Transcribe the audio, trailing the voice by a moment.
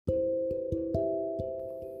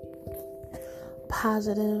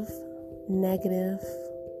positive, negative,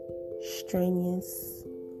 strenuous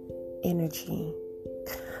energy.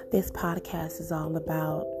 This podcast is all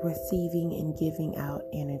about receiving and giving out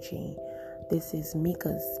energy. This is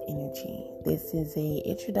Meka's energy. This is an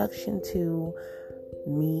introduction to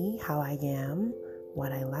me, how I am,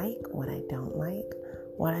 what I like, what I don't like,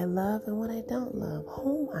 what I love and what I don't love,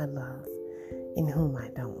 whom I love and whom I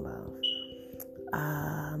don't love.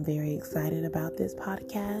 I'm very excited about this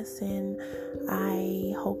podcast, and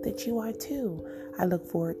I hope that you are too. I look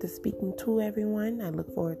forward to speaking to everyone. I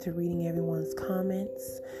look forward to reading everyone's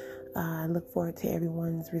comments. I look forward to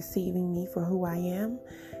everyone's receiving me for who I am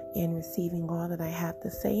and receiving all that I have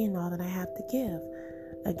to say and all that I have to give.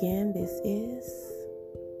 Again, this is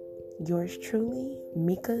yours truly,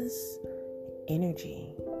 Meka's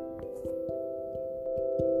energy.